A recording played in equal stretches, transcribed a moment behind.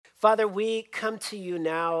Father, we come to you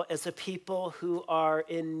now as a people who are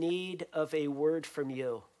in need of a word from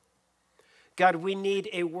you. God, we need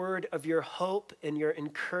a word of your hope and your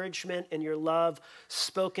encouragement and your love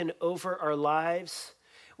spoken over our lives.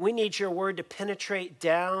 We need your word to penetrate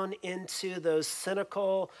down into those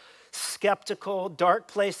cynical, skeptical, dark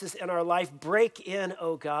places in our life. Break in,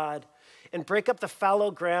 oh God, and break up the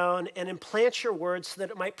fallow ground and implant your word so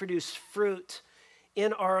that it might produce fruit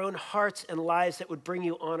in our own hearts and lives that would bring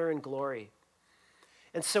you honor and glory.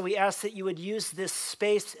 And so we ask that you would use this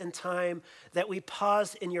space and time that we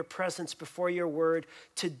pause in your presence before your word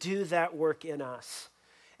to do that work in us.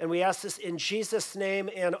 And we ask this in Jesus' name,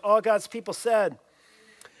 and all God's people said,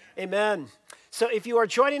 amen. So if you are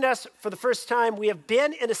joining us for the first time, we have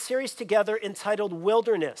been in a series together entitled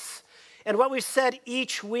Wilderness. And what we've said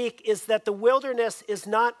each week is that the wilderness is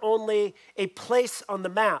not only a place on the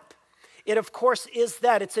map. It, of course, is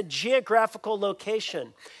that. It's a geographical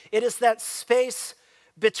location. It is that space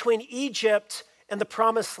between Egypt and the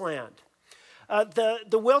Promised Land.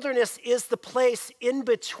 The wilderness is the place in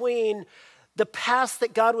between the past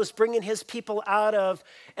that God was bringing his people out of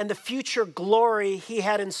and the future glory he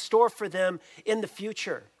had in store for them in the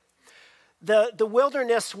future. The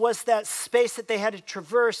wilderness was that space that they had to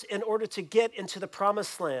traverse in order to get into the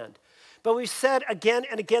Promised Land. But we've said again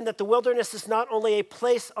and again that the wilderness is not only a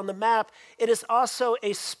place on the map, it is also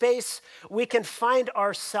a space we can find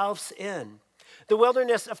ourselves in. The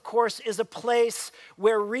wilderness, of course, is a place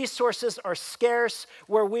where resources are scarce,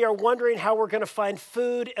 where we are wondering how we're going to find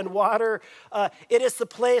food and water. It is the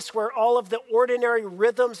place where all of the ordinary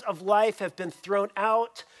rhythms of life have been thrown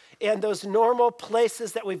out, and those normal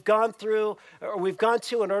places that we've gone through or we've gone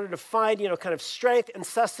to in order to find, kind of strength and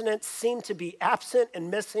sustenance seem to be absent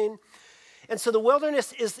and missing. And so the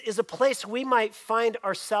wilderness is a place we might find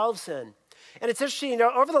ourselves in. And it's interesting,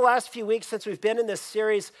 over the last few weeks since we've been in this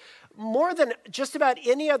series, more than just about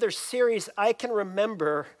any other series I can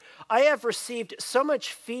remember, I have received so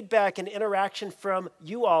much feedback and interaction from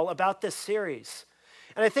you all about this series.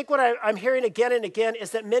 And I think what I'm hearing again and again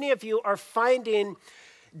is that many of you are finding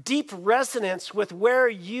deep resonance with where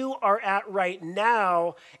you are at right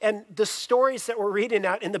now and the stories that we're reading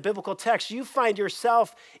out in the biblical text. You find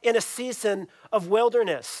yourself in a season of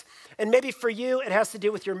wilderness. And maybe for you, it has to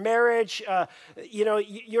do with your marriage.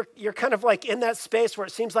 You're kind of like in that space where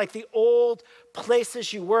it seems like the old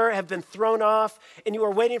places you were have been thrown off and you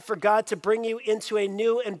are waiting for God to bring you into a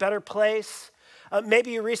new and better place.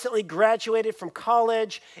 Maybe you recently graduated from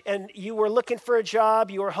college and you were looking for a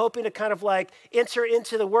job. You were hoping to kind of like enter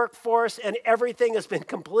into the workforce and everything has been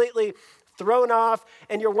completely thrown off.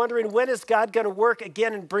 And you're wondering, when is God going to work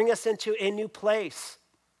again and bring us into a new place?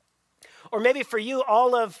 Or maybe for you,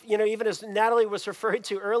 all of, even as Natalie was referring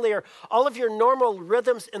to earlier, all of your normal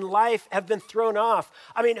rhythms in life have been thrown off.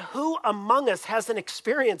 I mean, who among us hasn't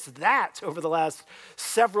experienced that over the last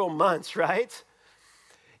several months, right?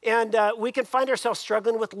 And we can find ourselves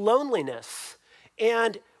struggling with loneliness,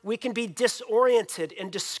 and we can be disoriented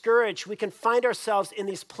and discouraged. We can find ourselves in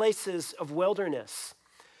these places of wilderness.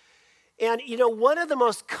 And one of the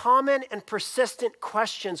most common and persistent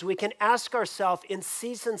questions we can ask ourselves in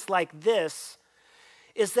seasons like this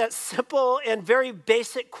is that simple and very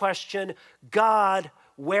basic question: God,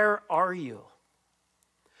 where are you?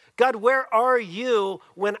 God, where are you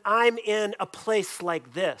when I'm in a place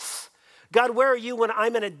like this? God, where are you when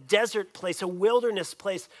I'm in a desert place, a wilderness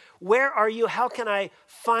place? Where are you? How can I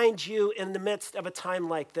find you in the midst of a time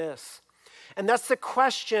like this? And that's the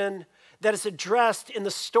question that is addressed in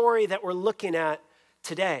the story that we're looking at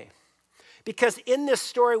today. Because in this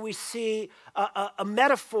story, we see a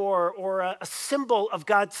metaphor or a symbol of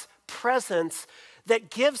God's presence that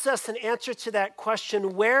gives us an answer to that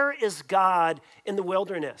question: where is God in the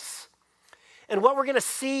wilderness? And what we're going to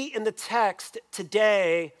see in the text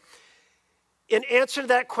today, in answer to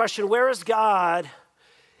that question, where is God,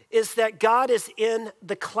 is that God is in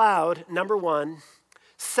the cloud, number one.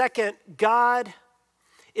 Second, God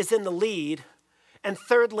is in the lead. And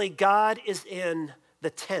thirdly, God is in the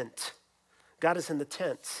tent. God is in the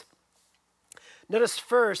tent. Notice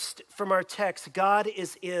first from our text, God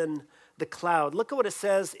is in the cloud. Look at what it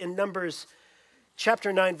says in Numbers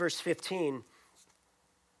chapter 9, verse 15.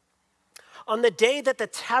 On the day that the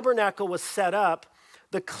tabernacle was set up,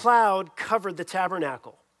 the cloud covered the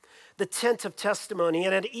tabernacle, the tent of testimony,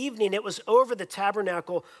 and at evening it was over the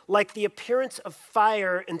tabernacle like the appearance of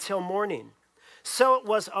fire until morning. So it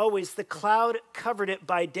was always. The cloud covered it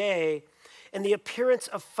by day, and the appearance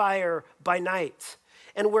of fire by night.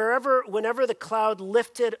 And whenever the cloud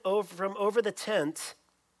lifted from over the tent,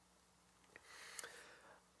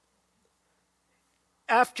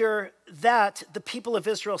 After that, the people of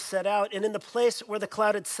Israel set out, and in the place where the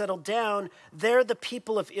cloud had settled down, there the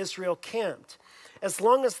people of Israel camped. As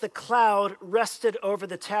long as the cloud rested over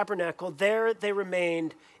the tabernacle, there they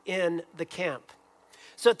remained in the camp.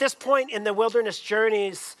 So at this point in the wilderness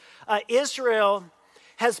journeys, Israel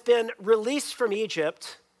has been released from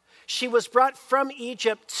Egypt. She was brought from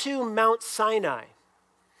Egypt to Mount Sinai.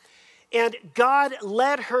 And God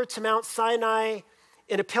led her to Mount Sinai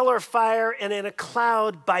in a pillar of fire and in a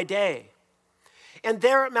cloud by day. And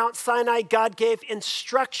there at Mount Sinai, God gave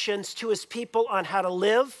instructions to his people on how to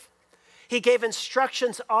live. He gave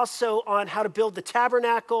instructions also on how to build the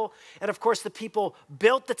tabernacle. And of course, the people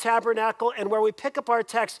built the tabernacle. And where we pick up our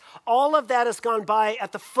text, all of that has gone by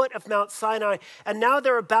at the foot of Mount Sinai. And now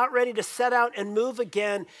they're about ready to set out and move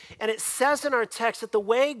again. And it says in our text that the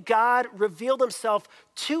way God revealed himself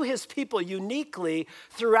to his people uniquely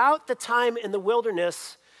throughout the time in the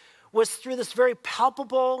wilderness was through this very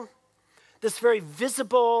palpable, this very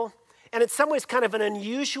visible, and in some ways kind of an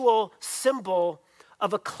unusual symbol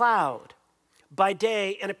of a cloud by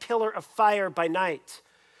day and a pillar of fire by night.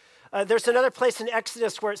 There's another place in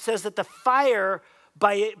Exodus where it says that the fire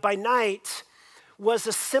by night was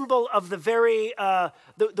a symbol of the very,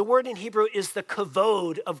 the word in Hebrew is the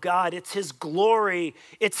kavod of God. It's his glory,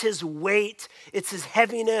 it's his weight, it's his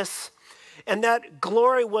heaviness. And that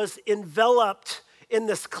glory was enveloped in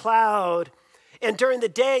this cloud. And during the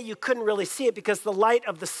day, you couldn't really see it because the light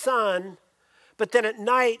of the sun, but then at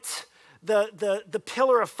night, the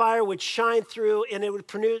pillar of fire would shine through and it would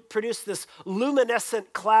produce this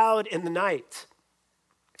luminescent cloud in the night.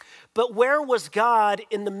 But where was God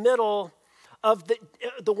in the middle of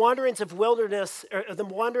the wanderings of wilderness, or the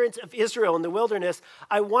wanderings of Israel in the wilderness?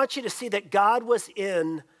 I want you to see that God was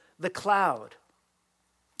in the cloud.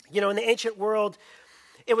 You know, in the ancient world,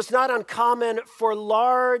 it was not uncommon for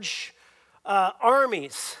large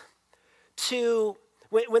armies to,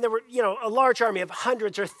 when there were, a large army of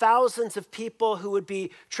hundreds or thousands of people who would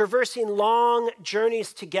be traversing long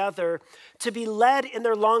journeys together, to be led in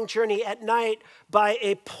their long journey at night by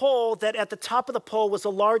a pole that at the top of the pole was a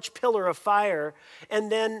large pillar of fire.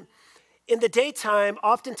 And then in the daytime,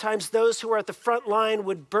 oftentimes those who were at the front line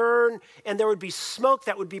would burn and there would be smoke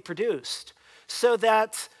that would be produced so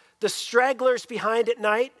that the stragglers behind at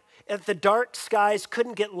night at the dark skies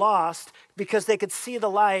couldn't get lost because they could see the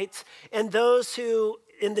light, and those who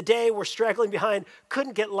in the day were straggling behind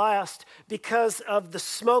couldn't get lost because of the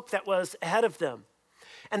smoke that was ahead of them.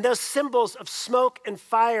 And those symbols of smoke and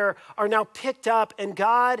fire are now picked up, and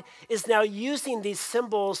God is now using these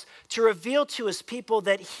symbols to reveal to his people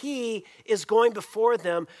that he is going before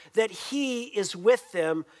them, that he is with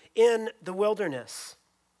them in the wilderness.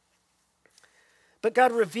 But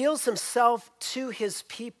God reveals himself to his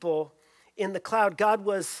people in the cloud. God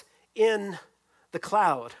was in the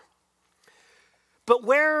cloud. But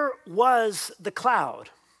where was the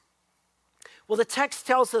cloud? Well, the text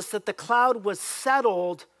tells us that the cloud was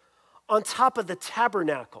settled on top of the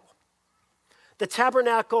tabernacle. The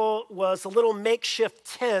tabernacle was a little makeshift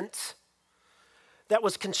tent that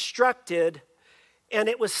was constructed, and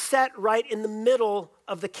it was set right in the middle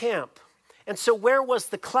of the camp. And so where was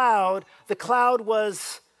the cloud? The cloud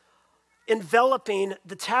was enveloping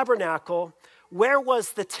the tabernacle. Where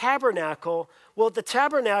was the tabernacle? Well, the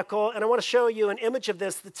tabernacle, and I want to show you an image of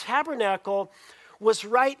this, the tabernacle was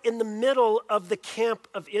right in the middle of the camp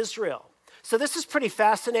of Israel. So this is pretty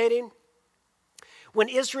fascinating. When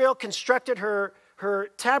Israel constructed her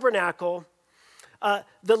tabernacle,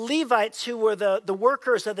 the Levites, who were the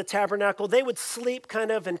workers of the tabernacle, they would sleep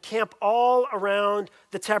kind of and camp all around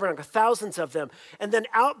the tabernacle, thousands of them. And then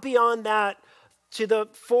out beyond that, to the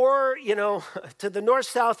to the north,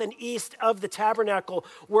 south, and east of the tabernacle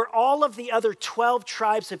were all of the other 12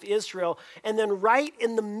 tribes of Israel. And then right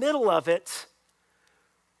in the middle of it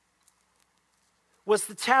was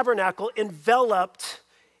the tabernacle enveloped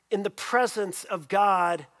in the presence of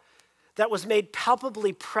God that was made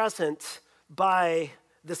palpably present by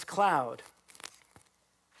this cloud.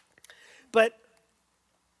 But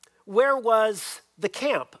where was the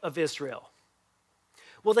camp of Israel?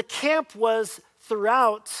 Well, the camp was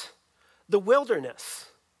throughout the wilderness.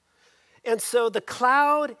 And so the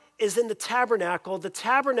cloud is in the tabernacle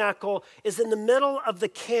is in the middle of the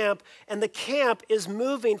camp, and the camp is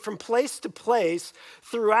moving from place to place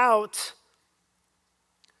throughout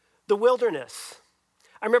the wilderness.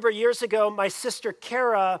 I remember years ago, my sister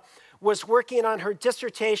Kara was working on her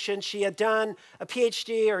dissertation. She had done a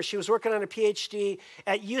PhD, or she was working on a PhD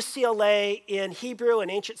at UCLA in Hebrew and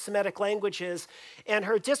ancient Semitic languages. And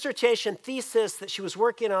her dissertation thesis that she was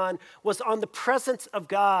working on was on the presence of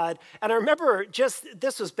God. And I remember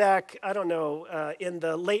this was back, I don't know, in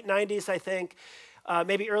the late 90s, I think,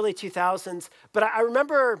 maybe early 2000s. But I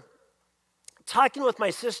remember talking with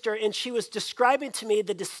my sister, and she was describing to me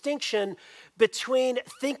the distinction between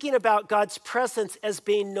thinking about God's presence as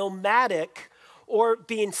being nomadic or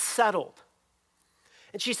being settled.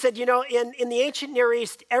 And she said, in the ancient Near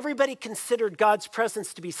East, everybody considered God's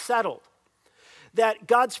presence to be settled. That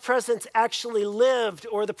God's presence actually lived,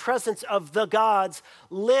 or the presence of the gods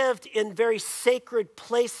lived in very sacred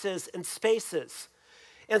places and spaces.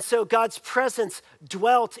 And so God's presence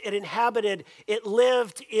dwelt, it inhabited, it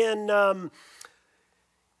lived in a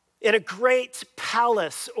great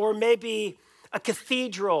palace, or maybe a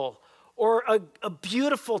cathedral, or a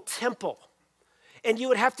beautiful temple. And you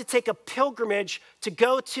would have to take a pilgrimage to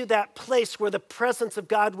go to that place where the presence of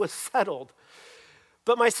God was settled.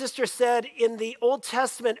 But my sister said, in the Old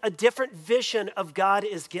Testament, a different vision of God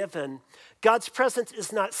is given. God's presence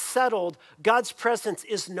is not settled. God's presence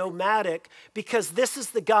is nomadic, because this is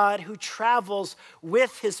the God who travels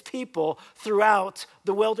with his people throughout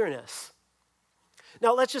the wilderness.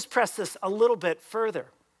 Now, let's just press this a little bit further.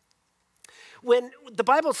 When the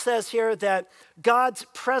Bible says here that God's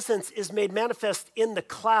presence is made manifest in the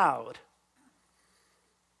cloud,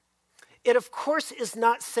 it of course is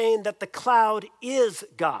not saying that the cloud is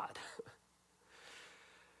God.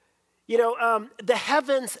 The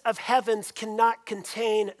heavens of heavens cannot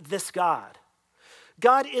contain this God.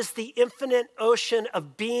 God is the infinite ocean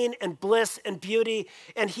of being and bliss and beauty,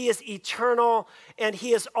 and he is eternal, and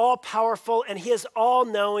he is all-powerful, and he is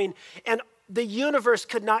all-knowing, and the universe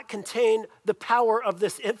could not contain the power of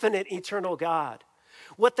this infinite, eternal God.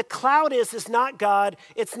 What the cloud is not God.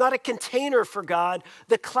 It's not a container for God.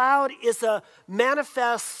 The cloud is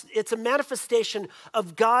it's a manifestation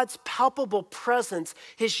of God's palpable presence,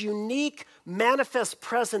 his unique manifest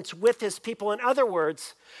presence with his people. In other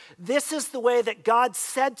words, this is the way that God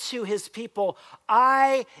said to his people,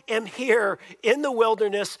 I am here in the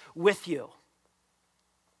wilderness with you.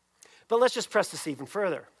 But let's just press this even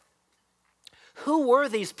further. Who were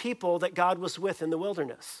these people that God was with in the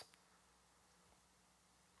wilderness?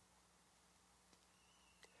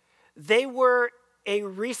 They were a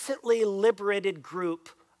recently liberated group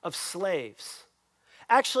of slaves.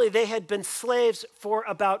 Actually, they had been slaves for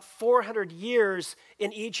about 400 years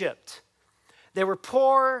in Egypt. They were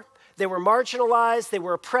poor, they were marginalized, they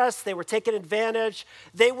were oppressed, they were taken advantage,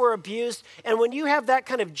 they were abused. And when you have that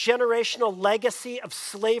kind of generational legacy of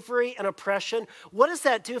slavery and oppression, what does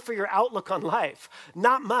that do for your outlook on life?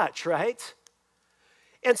 Not much, right?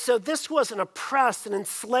 And so this was an oppressed and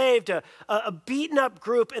enslaved, a beaten up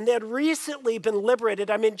group, and they had recently been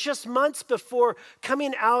liberated. I mean, just months before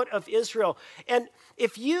coming out of Israel. And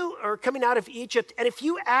if you are coming out of Egypt, and if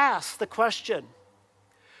you ask the question,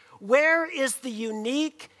 where is the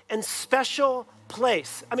unique and special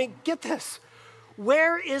place? I mean, get this.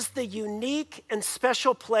 Where is the unique and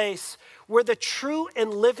special place where the true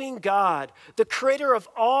and living God, the creator of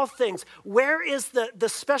all things, where is the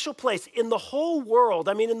special place in the whole world,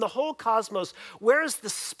 I mean, in the whole cosmos, where is the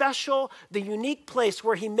special, the unique place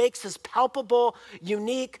where he makes his palpable,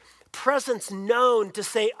 unique presence known to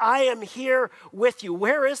say, I am here with you?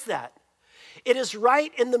 Where is that? It is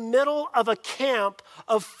right in the middle of a camp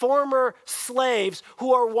of former slaves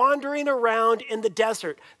who are wandering around in the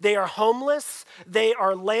desert. They are homeless, they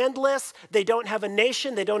are landless, they don't have a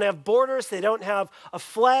nation, they don't have borders, they don't have a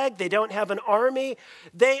flag, they don't have an army.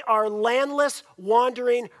 They are landless,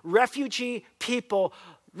 wandering, refugee people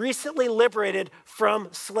recently liberated from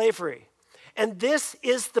slavery. And this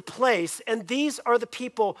is the place, and these are the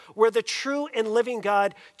people where the true and living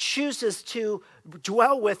God chooses to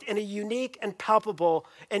dwell with in a unique and palpable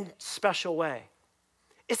and special way.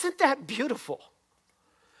 Isn't that beautiful?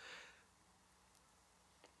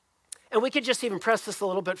 And we could just even press this a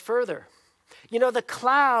little bit further. You know, the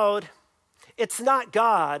cloud, it's not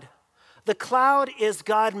God. The cloud is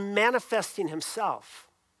God manifesting himself.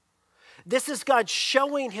 This is God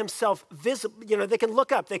showing himself visible. You know, they can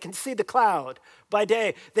look up, they can see the cloud by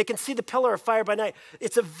day, they can see the pillar of fire by night.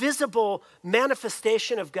 It's a visible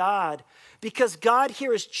manifestation of God because God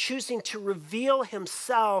here is choosing to reveal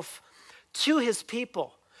himself to his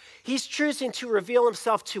people. He's choosing to reveal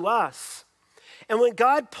himself to us. And when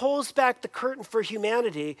God pulls back the curtain for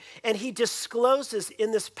humanity and he discloses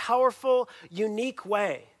in this powerful, unique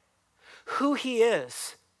way who he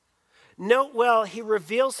is, note well, he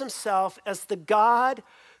reveals himself as the God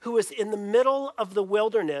who was in the middle of the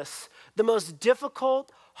wilderness, the most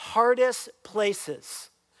difficult, hardest places,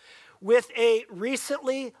 with a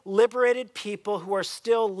recently liberated people who are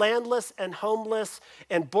still landless and homeless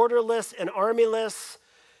and borderless and armyless.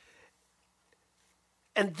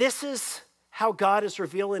 And this is how God is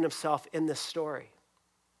revealing himself in this story.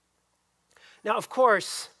 Now, of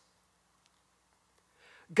course,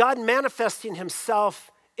 God manifesting himself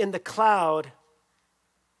in the cloud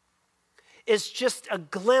is just a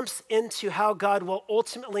glimpse into how God will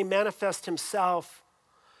ultimately manifest himself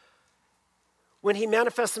when he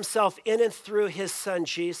manifests himself in and through his son,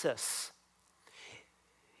 Jesus.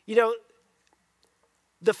 You know,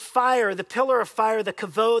 the fire, the pillar of fire, the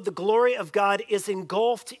kavod, the glory of God is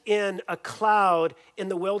engulfed in a cloud in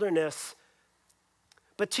the wilderness.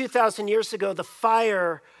 But 2,000 years ago, the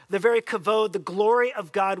fire, the very kavod, the glory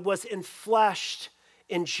of God was enfleshed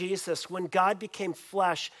in Jesus when God became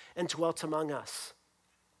flesh and dwelt among us.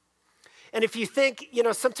 And if you think,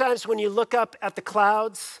 sometimes when you look up at the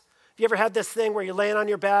clouds, have you ever had this thing where you're laying on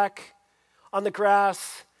your back on the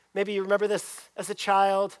grass? Maybe you remember this as a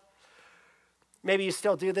child. Maybe you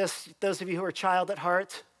still do this, those of you who are a child at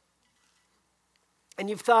heart. And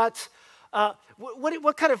you've thought,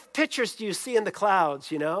 what kind of pictures do you see in the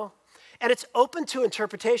clouds, And it's open to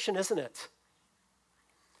interpretation, isn't it?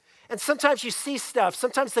 And sometimes you see stuff.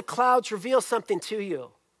 Sometimes the clouds reveal something to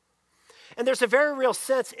you. And there's a very real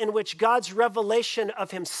sense in which God's revelation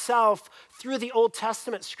of himself through the Old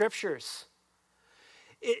Testament scriptures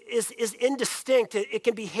is indistinct. It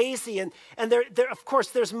can be hazy. And there, of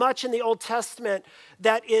course, there's much in the Old Testament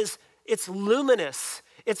that it's luminous.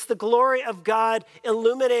 It's the glory of God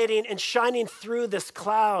illuminating and shining through this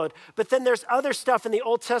cloud. But then there's other stuff in the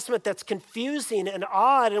Old Testament that's confusing and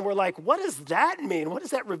odd. And we're like, what does that mean? What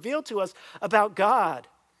does that reveal to us about God?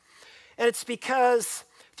 And it's because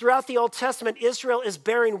throughout the Old Testament, Israel is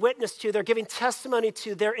bearing witness to, they're giving testimony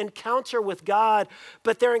to their encounter with God,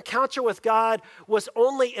 but their encounter with God was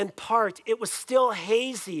only in part. It was still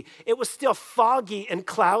hazy. It was still foggy and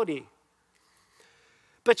cloudy.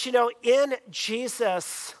 But in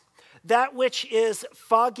Jesus, that which is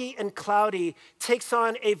foggy and cloudy takes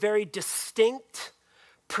on a very distinct,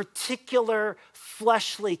 particular,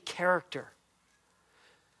 fleshly character.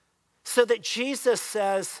 So that Jesus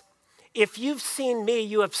says, if you've seen me,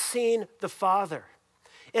 you have seen the Father.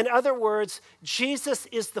 In other words, Jesus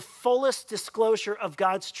is the fullest disclosure of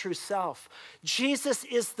God's true self. Jesus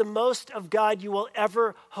is the most of God you will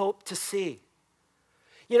ever hope to see.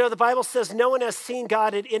 The Bible says no one has seen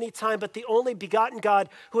God at any time, but the only begotten God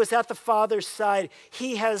who is at the Father's side,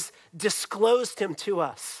 he has disclosed him to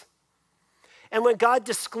us. And when God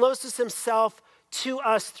discloses himself to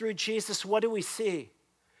us through Jesus, what do we see?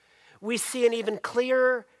 We see an even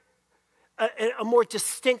clearer, a more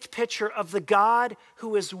distinct picture of the God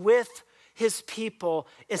who is with his people,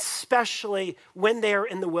 especially when they are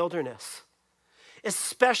in the wilderness,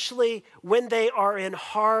 especially when they are in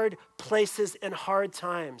hard places and hard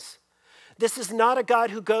times. This is not a God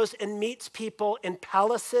who goes and meets people in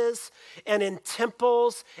palaces and in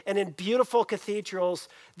temples and in beautiful cathedrals.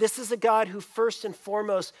 This is a God who first and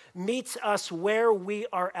foremost meets us where we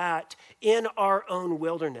are at in our own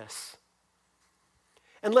wilderness.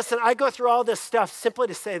 And listen, I go through all this stuff simply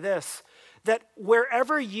to say this, that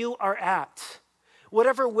wherever you are at,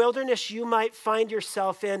 whatever wilderness you might find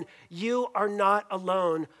yourself in, you are not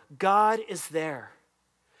alone. God is there.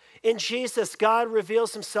 In Jesus, God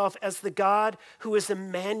reveals himself as the God who is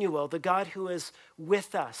Emmanuel, the God who is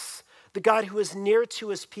with us, the God who is near to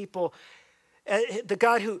his people, the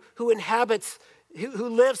God who inhabits, who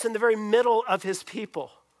lives in the very middle of his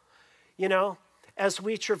people, as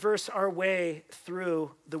we traverse our way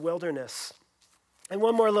through the wilderness. And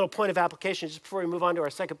one more little point of application just before we move on to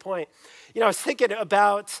our second point. I was thinking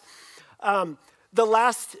about the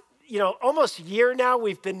last, almost year now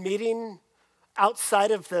we've been meeting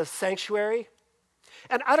outside of the sanctuary.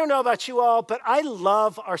 And I don't know about you all, but I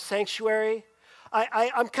love our sanctuary.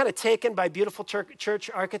 I'm kind of taken by beautiful church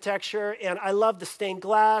architecture, and I love the stained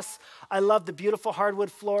glass. I love the beautiful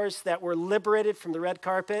hardwood floors that were liberated from the red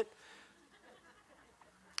carpet.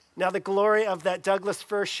 Now the glory of that Douglas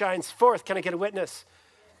fir shines forth. Can I get a witness?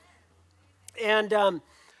 And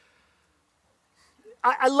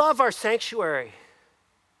I love our sanctuary.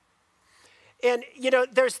 And,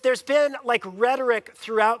 there's been like rhetoric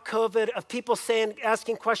throughout COVID of people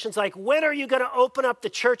asking questions like, when are you going to open up the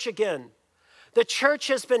church again? The church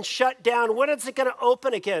has been shut down. When is it going to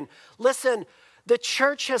open again? Listen, the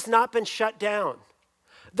church has not been shut down.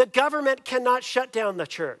 The government cannot shut down the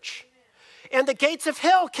church. And the gates of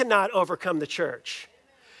hell cannot overcome the church.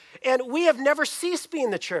 And we have never ceased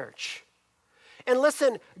being the church. And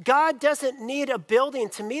listen, God doesn't need a building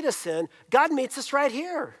to meet us in. God meets us right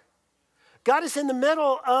here. God is in the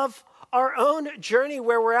middle of our own journey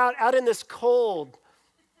where we're out in this cold,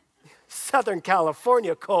 Southern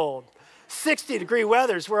California cold, 60-degree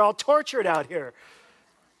weathers. We're all tortured out here.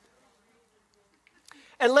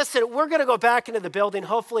 And listen, we're going to go back into the building,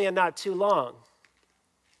 hopefully in not too long.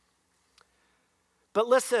 But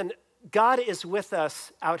listen, God is with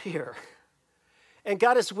us out here. And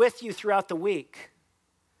God is with you throughout the week.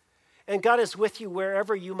 And God is with you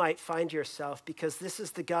wherever you might find yourself, because this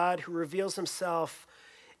is the God who reveals himself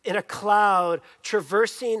in a cloud,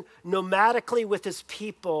 traversing nomadically with his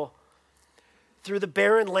people through the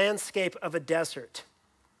barren landscape of a desert.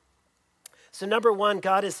 So number one,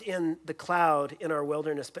 God is in the cloud in our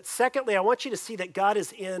wilderness. But secondly, I want you to see that God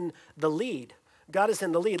is in the lead. God is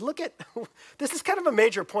in the lead. Look at, this is kind of a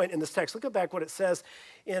major point in this text. Look at back what it says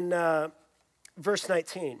in verse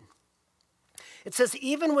 19. It says,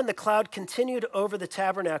 even when the cloud continued over the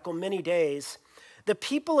tabernacle many days, the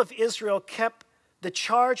people of Israel kept the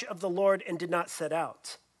charge of the Lord and did not set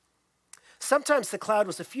out. Sometimes the cloud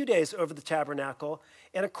was a few days over the tabernacle,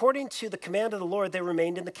 and according to the command of the Lord, they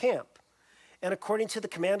remained in the camp. And according to the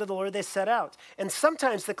command of the Lord, they set out. And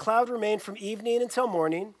sometimes the cloud remained from evening until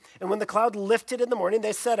morning, and when the cloud lifted in the morning,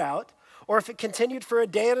 they set out. Or if it continued for a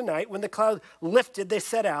day and a night, when the cloud lifted, they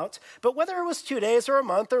set out. But whether it was 2 days or a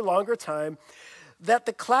month or longer time, that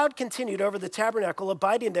the cloud continued over the tabernacle,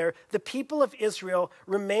 abiding there, the people of Israel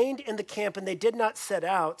remained in the camp, and they did not set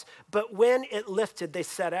out. But when it lifted, they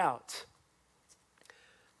set out.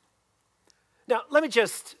 Now, let me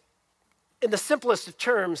just, in the simplest of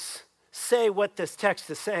terms, say what this text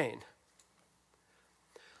is saying.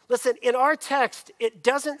 Listen, in our text, it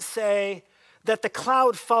doesn't say that the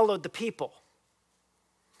cloud followed the people.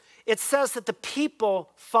 It says that the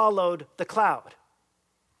people followed the cloud.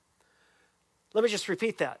 Let me just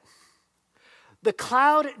repeat that. The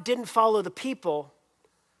cloud didn't follow the people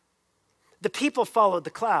followed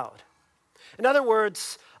the cloud. In other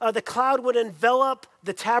words, the cloud would envelop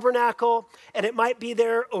the tabernacle, and it might be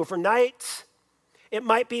there overnight. It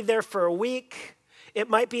might be there for a week. It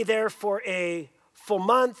might be there for a full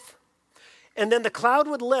month. And then the cloud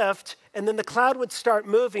would lift, and then the cloud would start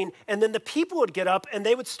moving, and then the people would get up, and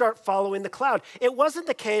they would start following the cloud. It wasn't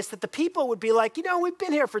the case that the people would be like, we've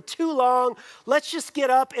been here for too long. Let's just get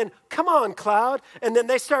up and come on, cloud. And then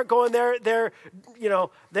they start going their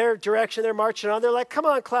direction. They're marching on. They're like, come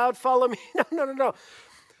on, cloud, follow me. No.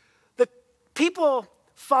 The people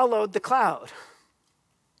followed the cloud.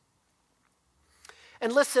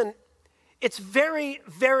 And listen, it's very,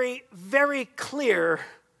 very, very clear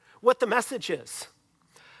what the message is.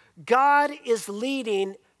 God is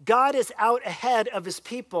leading, God is out ahead of his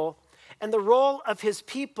people, and the role of his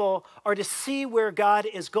people are to see where God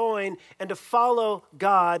is going and to follow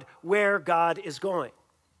God where God is going.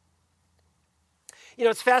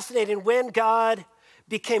 It's fascinating. When God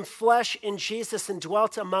became flesh in Jesus and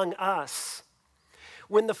dwelt among us,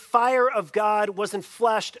 when the fire of God was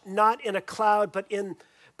enfleshed, not in a cloud,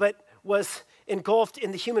 but was engulfed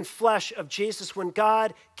in the human flesh of Jesus, when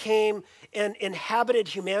God came and inhabited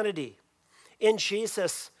humanity in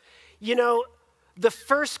Jesus, the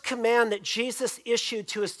first command that Jesus issued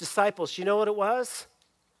to his disciples, you know what it was?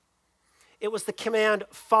 It was the command,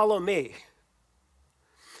 follow me.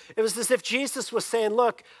 It was as if Jesus was saying,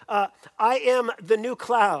 look, I am the new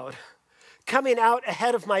cloud coming out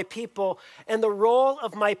ahead of my people, and the role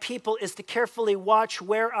of my people is to carefully watch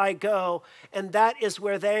where I go, and that is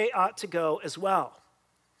where they ought to go as well.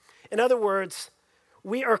 In other words,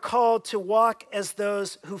 we are called to walk as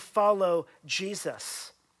those who follow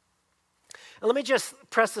Jesus. And let me just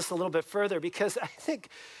press this a little bit further, because I think,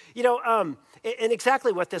 and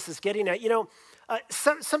exactly what this is getting at,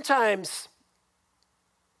 sometimes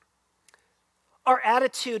our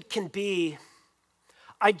attitude can be,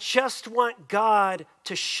 I just want God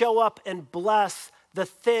to show up and bless the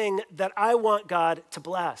thing that I want God to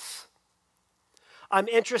bless. I'm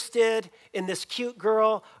interested in this cute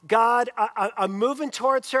girl. God, I'm moving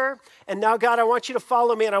towards her, and now God, I want you to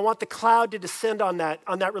follow me, and I want the cloud to descend on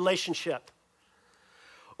that relationship.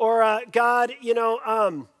 Or God,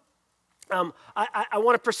 I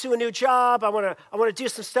want to pursue a new job. I want to do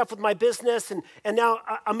some stuff with my business, and now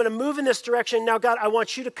I'm going to move in this direction. Now, God, I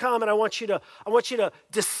want you to come, and I want you to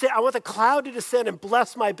descend. I want the cloud to descend and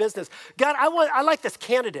bless my business. God, I like this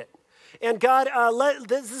candidate, and God,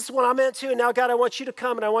 this is what I'm into. And now, God, I want you to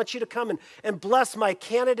come, and I want you to come and bless my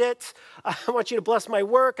candidate. I want you to bless my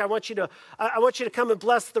work. I want you to come and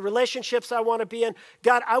bless the relationships I want to be in.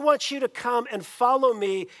 God, I want you to come and follow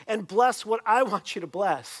me and bless what I want you to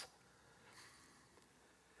bless.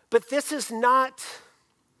 But this is not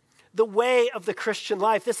the way of the Christian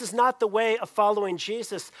life. This is not the way of following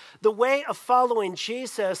Jesus. The way of following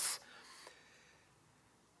Jesus,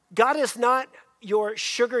 God is not your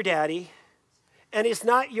sugar daddy, and he's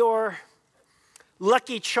not your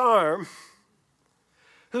lucky charm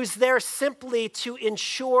who's there simply to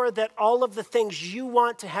ensure that all of the things you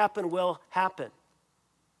want to happen will happen.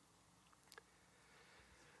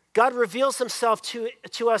 God reveals himself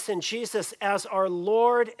to us in Jesus as our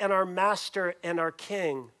Lord and our Master and our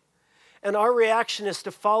King. And our reaction is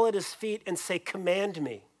to fall at his feet and say, command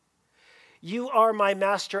me. You are my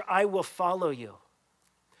master, I will follow you.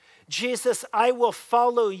 Jesus, I will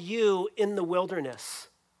follow you in the wilderness.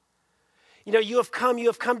 You know, you have come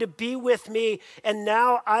to be with me, and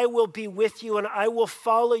now I will be with you, and I will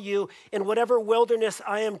follow you in whatever wilderness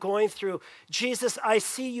I am going through. Jesus, I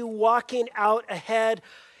see you walking out ahead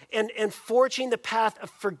and forging the path of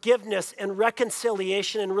forgiveness and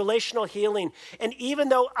reconciliation and relational healing. And even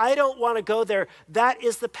though I don't want to go there, that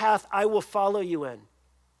is the path I will follow you in.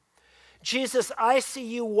 Jesus, I see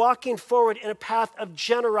you walking forward in a path of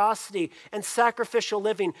generosity and sacrificial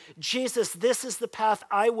living. Jesus, this is the path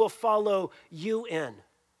I will follow you in.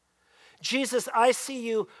 Jesus, I see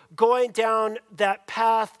you going down that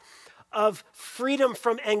path of freedom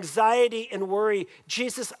from anxiety and worry.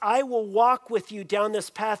 Jesus, I will walk with you down this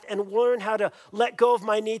path and learn how to let go of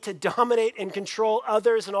my need to dominate and control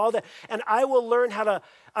others and all that. And I will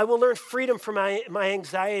learn freedom from my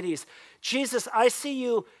anxieties. Jesus, I see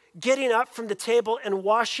you getting up from the table and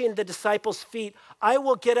washing the disciples' feet. I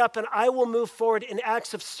will get up and I will move forward in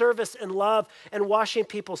acts of service and love and washing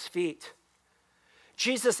people's feet.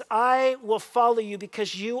 Jesus, I will follow you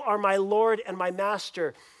because you are my Lord and my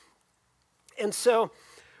Master. And so,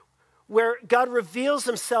 where God reveals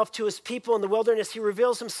himself to his people in the wilderness, he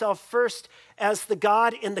reveals himself first as the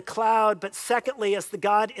God in the cloud, but secondly, as the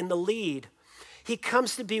God in the lead. He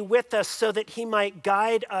comes to be with us so that he might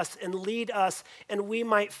guide us and lead us, and we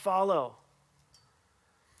might follow.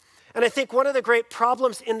 And I think one of the great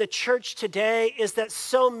problems in the church today is that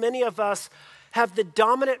so many of us have the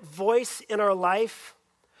dominant voice in our life,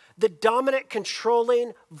 the dominant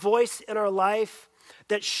controlling voice in our life,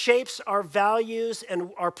 that shapes our values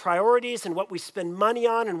and our priorities and what we spend money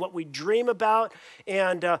on and what we dream about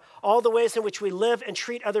and all the ways in which we live and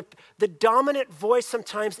treat other. The dominant voice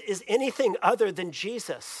sometimes is anything other than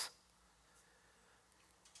Jesus.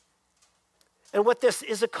 And what this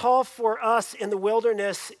is a call for us in the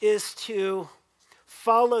wilderness is to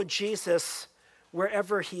follow Jesus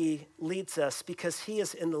wherever he leads us because he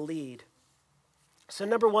is in the lead. So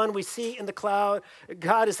number one, we see in the cloud,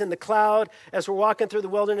 God is in the cloud as we're walking through the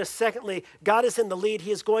wilderness. Secondly, God is in the lead.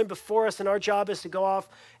 He is going before us, and our job is to go off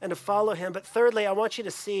and to follow him. But thirdly, I want you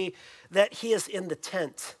to see that he is in the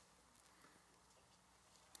tent.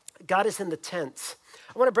 God is in the tent.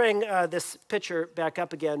 I want to bring this picture back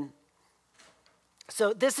up again.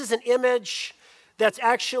 So this is an image that's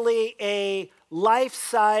actually a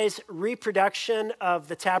life-size reproduction of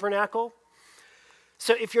the tabernacle.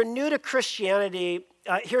 So if you're new to Christianity,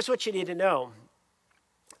 here's what you need to know.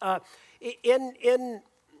 In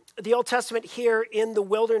the Old Testament here in the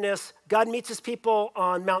wilderness, God meets his people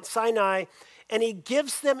on Mount Sinai, and he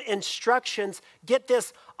gives them instructions, get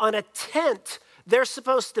this, on a tent they're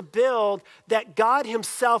supposed to build that God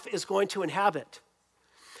himself is going to inhabit.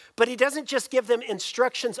 But he doesn't just give them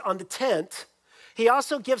instructions on the tent, he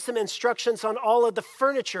also gives them instructions on all of the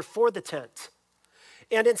furniture for the tent.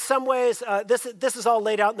 And in some ways, this is all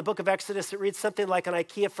laid out in the book of Exodus. It reads something like an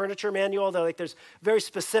IKEA furniture manual. There's very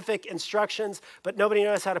specific instructions, but nobody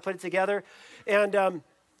knows how to put it together. And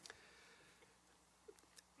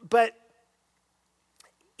but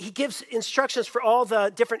he gives instructions for all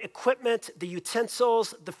the different equipment, the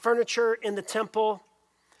utensils, the furniture in the temple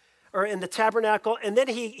or in the tabernacle. And then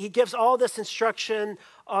he gives all this instruction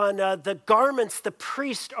on the garments the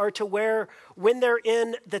priests are to wear when they're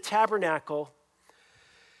in the tabernacle.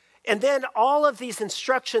 And then all of these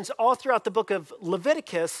instructions all throughout the book of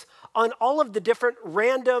Leviticus on all of the different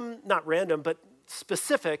not random, but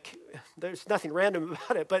specific, there's nothing random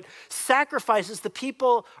about it, but sacrifices the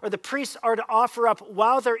people or the priests are to offer up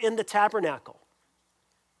while they're in the tabernacle.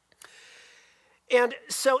 And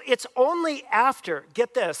so it's only after,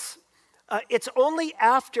 get this, it's only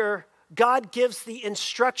after God gives the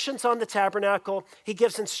instructions on the tabernacle. He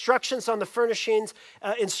gives instructions on the furnishings,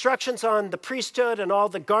 instructions on the priesthood and all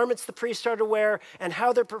the garments the priests are to wear and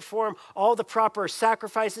how they perform all the proper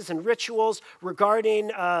sacrifices and rituals regarding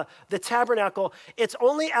the tabernacle. It's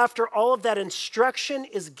only after all of that instruction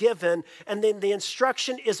is given and then the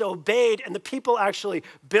instruction is obeyed and the people actually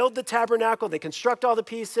build the tabernacle, they construct all the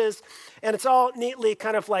pieces, and it's all neatly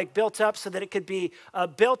kind of like built up so that it could be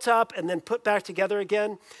built up and then put back together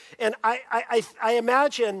again. And I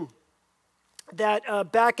imagine that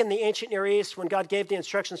back in the ancient Near East, when God gave the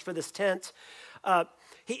instructions for this tent,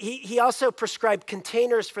 he also prescribed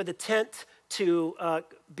containers for the tent to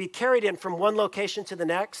be carried in from one location to the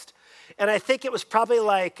next. And I think it was probably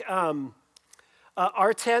like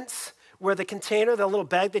our tents, where the container, the little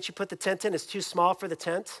bag that you put the tent in, is too small for the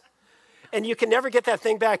tent. And you can never get that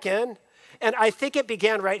thing back in. And I think it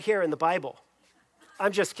began right here in the Bible.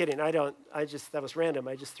 I'm just kidding. That was random.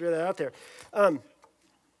 I just threw that out there.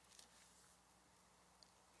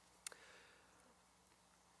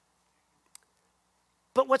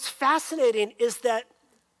 But what's fascinating is that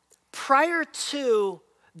prior to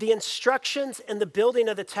the instructions and the building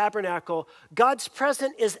of the tabernacle, God's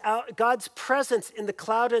presence in the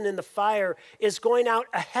cloud and in the fire is going out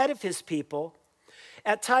ahead of his people.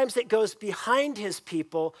 At times it goes behind his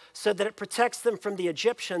people so that it protects them from the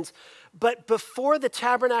Egyptians. But before the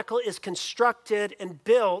tabernacle is constructed and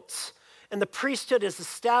built and the priesthood is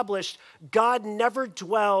established, God never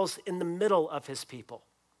dwells in the middle of his people.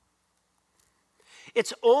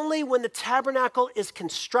 It's only when the tabernacle is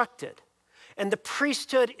constructed and the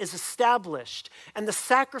priesthood is established and the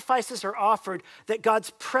sacrifices are offered that God's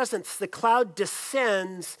presence, the cloud,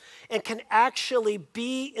 descends and can actually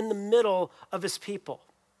be in the middle of his people.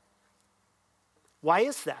 Why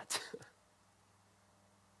is that?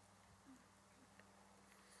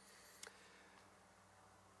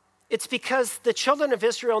 It's because the children of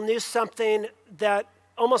Israel knew something that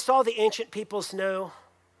almost all the ancient peoples knew,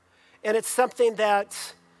 and it's something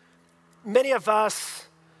that many of us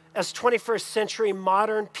as 21st century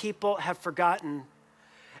modern people have forgotten.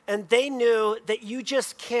 And they knew that you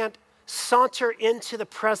just can't saunter into the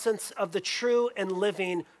presence of the true and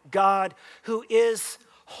living God who is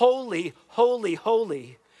holy, holy,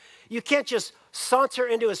 holy. You can't just saunter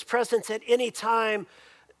into his presence at any time.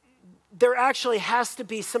 There actually has to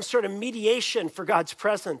be some sort of mediation for God's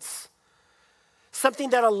presence. Something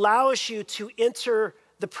that allows you to enter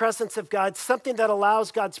the presence of God, something that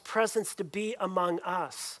allows God's presence to be among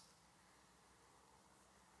us.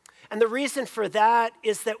 And the reason for that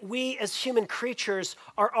is that we as human creatures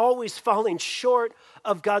are always falling short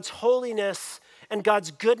of God's holiness and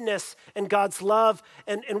God's goodness and God's love,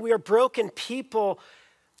 and we are broken people.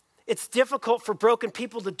 It's difficult for broken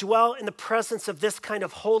people to dwell in the presence of this kind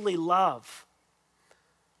of holy love.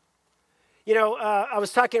 You know, I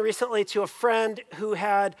was talking recently to a friend who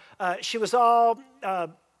she was all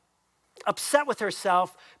upset with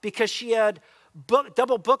herself because she had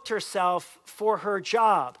double booked herself for her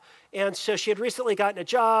job. And so she had recently gotten a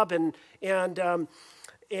job and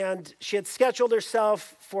she had scheduled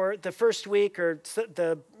herself for the first week, or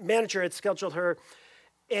the manager had scheduled her,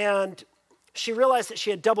 and she realized that she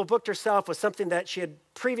had double booked herself with something that she had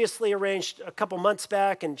previously arranged a couple months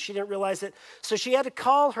back, and she didn't realize it. So she had to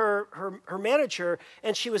call her manager,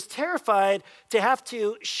 and she was terrified to have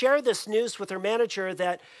to share this news with her manager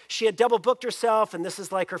that she had double booked herself, and this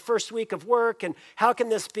is like her first week of work, and how can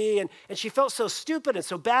this be? And she felt so stupid and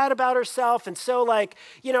so bad about herself, and so like,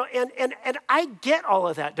 you know, and I get all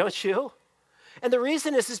of that, don't you? And the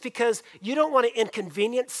reason is because you don't want to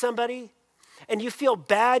inconvenience somebody. And you feel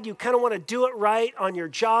bad, you kind of want to do it right on your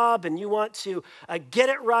job, and you want to get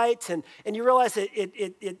it right, and you realize that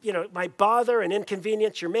it might bother and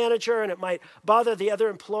inconvenience your manager, and it might bother the other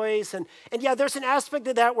employees, and yeah, there's an aspect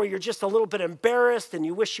of that where you're just a little bit embarrassed, and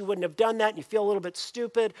you wish you wouldn't have done that, and you feel a little bit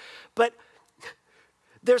stupid, but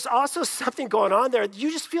there's also something going on there.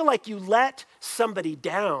 You just feel like you let somebody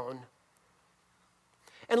down.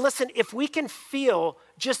 And listen, if we can feel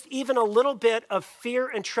just even a little bit of fear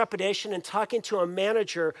and trepidation in talking to a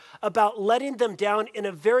manager about letting them down in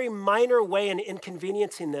a very minor way and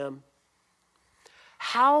inconveniencing them,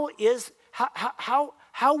 how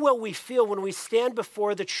will we feel when we stand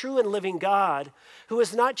before the true and living God, who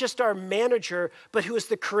is not just our manager, but who is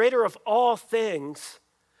the creator of all things,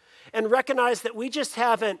 and recognize that we just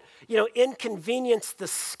haven't, inconvenienced the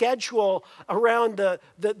schedule around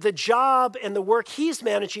the job and the work he's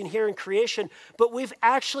managing here in creation, but we've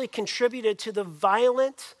actually contributed to the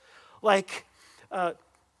violent,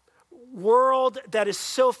 world that is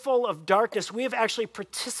so full of darkness. We have actually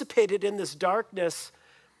participated in this darkness,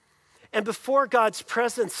 And before God's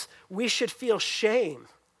presence, we should feel shame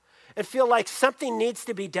and feel like something needs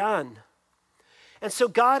to be done. And so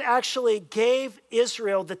God actually gave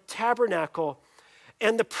Israel the tabernacle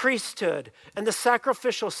and the priesthood and the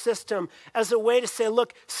sacrificial system as a way to say,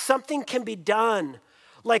 look, something can be done.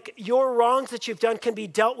 Like your wrongs that you've done can be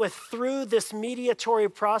dealt with through this mediatory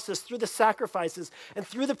process, through the sacrifices and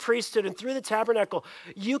through the priesthood and through the tabernacle.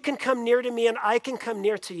 You can come near to me and I can come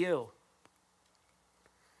near to you.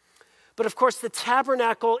 But of course, the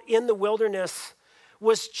tabernacle in the wilderness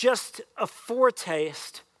was just a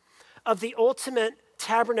foretaste of the ultimate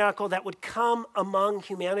tabernacle that would come among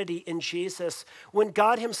humanity in Jesus, when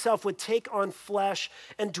God himself would take on flesh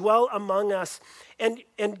and dwell among us. And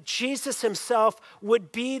Jesus himself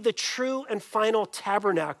would be the true and final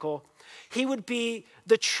tabernacle. He would be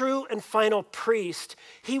the true and final priest.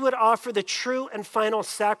 He would offer the true and final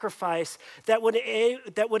sacrifice that would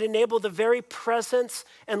enable the very presence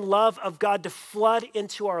and love of God to flood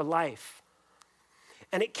into our life.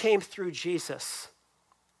 And it came through Jesus.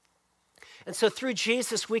 And so through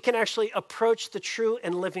Jesus, we can actually approach the true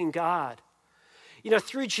and living God. You know,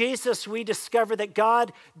 through Jesus, we discover that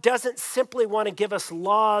God doesn't simply want to give us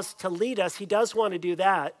laws to lead us. He does want to do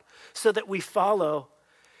that so that we follow.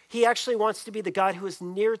 He actually wants to be the God who is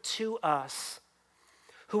near to us,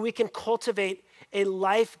 who we can cultivate a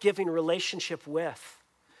life-giving relationship with.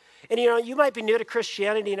 And you know, you might be new to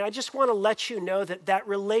Christianity, and I just want to let you know that that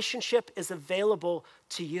relationship is available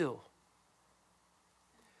to you.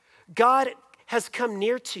 God has come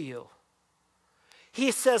near to you. He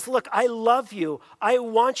says, look, I love you. I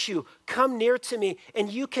want you. Come near to me. And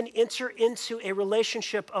you can enter into a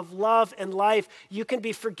relationship of love and life. You can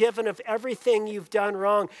be forgiven of everything you've done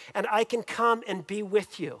wrong. And I can come and be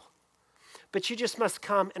with you. But you just must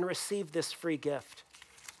come and receive this free gift.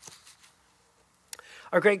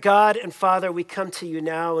 Our great God and Father, we come to you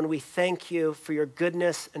now and we thank you for your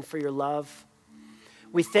goodness and for your love.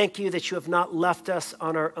 We thank you that you have not left us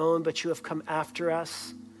on our own, but you have come after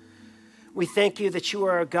us. We thank you that you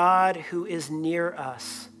are a God who is near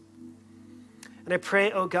us. And I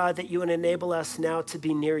pray, oh God, that you would enable us now to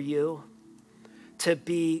be near you, to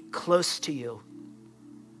be close to you.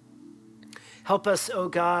 Help us, oh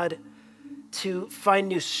God, to find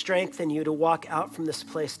new strength in you, to walk out from this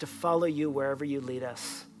place, to follow you wherever you lead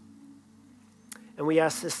us. And we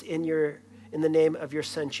ask this in the name of your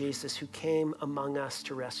Son, Jesus, who came among us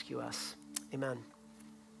to rescue us. Amen.